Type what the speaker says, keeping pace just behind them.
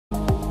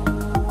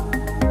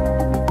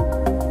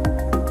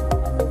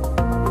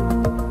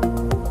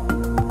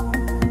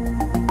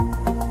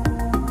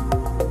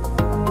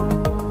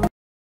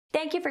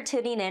Thank you for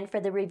tuning in for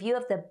the review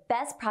of the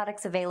best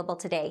products available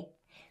today.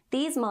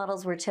 These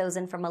models were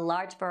chosen from a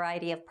large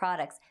variety of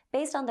products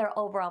based on their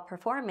overall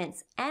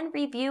performance and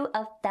review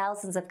of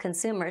thousands of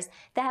consumers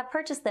that have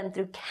purchased them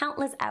through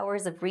countless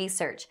hours of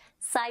research,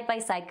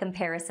 side-by-side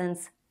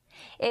comparisons.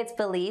 It's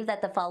believed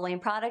that the following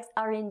products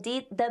are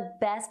indeed the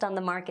best on the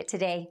market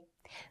today.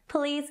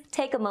 Please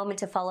take a moment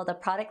to follow the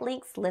product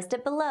links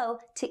listed below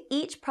to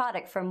each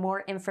product for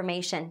more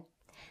information.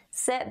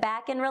 Sit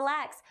back and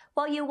relax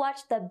while you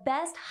watch the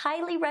best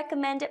highly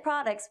recommended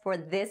products for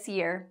this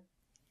year.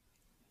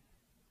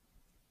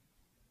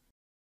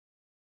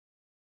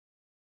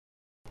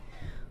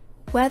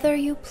 Whether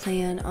you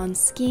plan on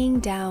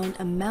skiing down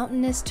a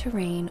mountainous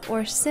terrain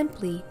or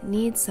simply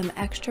need some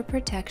extra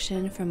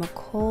protection from a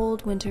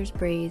cold winter's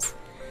breeze,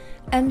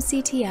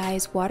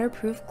 MCTi's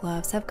waterproof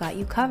gloves have got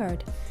you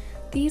covered.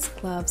 These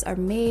gloves are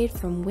made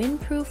from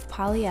windproof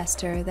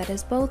polyester that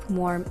is both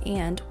warm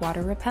and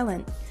water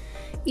repellent.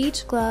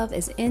 Each glove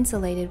is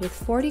insulated with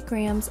 40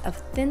 grams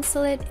of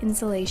Thinsulate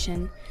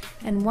insulation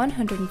and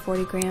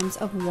 140 grams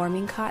of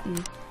warming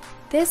cotton.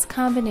 This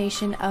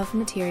combination of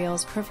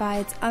materials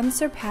provides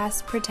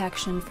unsurpassed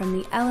protection from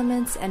the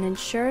elements and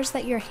ensures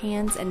that your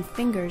hands and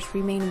fingers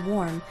remain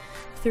warm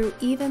through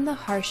even the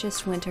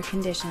harshest winter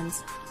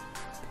conditions.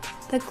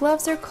 The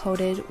gloves are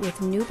coated with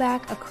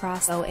nubac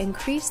across to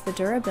increase the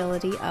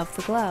durability of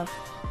the glove.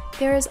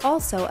 There is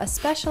also a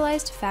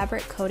specialized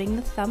fabric coating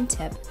the thumb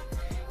tip.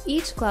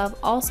 Each glove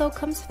also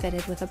comes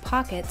fitted with a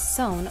pocket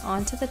sewn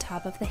onto the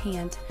top of the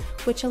hand,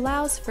 which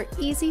allows for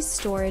easy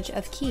storage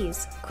of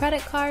keys,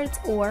 credit cards,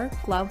 or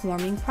glove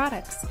warming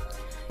products.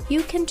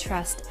 You can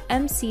trust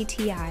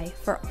MCTi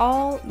for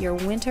all your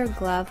winter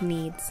glove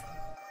needs.